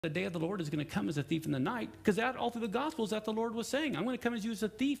the day of the Lord is going to come as a thief in the night, because that all through the Gospels that the Lord was saying, I'm going to come as you as a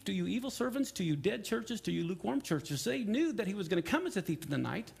thief to you evil servants, to you dead churches, to you lukewarm churches. They knew that he was going to come as a thief in the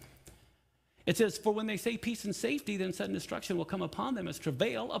night. It says, for when they say peace and safety, then sudden destruction will come upon them as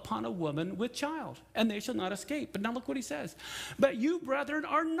travail upon a woman with child, and they shall not escape. But now look what he says. But you, brethren,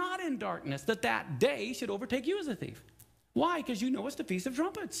 are not in darkness, that day should overtake you as a thief. Why? Because you know it's the Feast of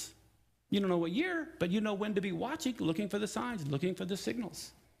Trumpets. You don't know what year, but you know when to be watching, looking for the signs, looking for the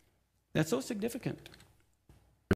signals. That's so significant.